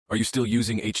Are you still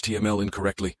using HTML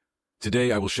incorrectly?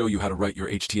 Today I will show you how to write your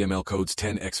HTML codes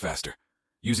 10x faster.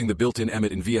 Using the built-in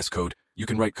Emmet in VS Code, you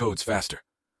can write codes faster.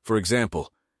 For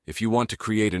example, if you want to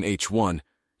create an H1,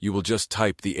 you will just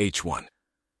type the H1.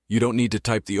 You don't need to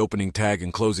type the opening tag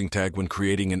and closing tag when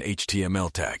creating an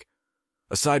HTML tag.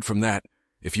 Aside from that,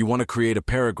 if you want to create a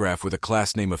paragraph with a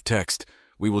class name of text,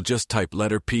 we will just type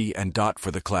letter P and dot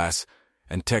for the class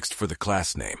and text for the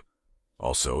class name.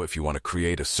 Also, if you want to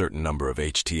create a certain number of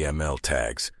HTML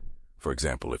tags, for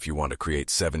example, if you want to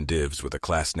create 7 divs with a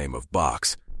class name of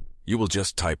box, you will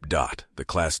just type dot, the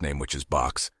class name which is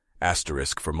box,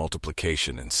 asterisk for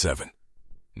multiplication and 7.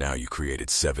 Now you created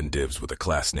 7 divs with a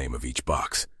class name of each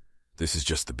box. This is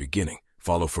just the beginning.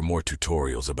 Follow for more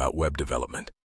tutorials about web development.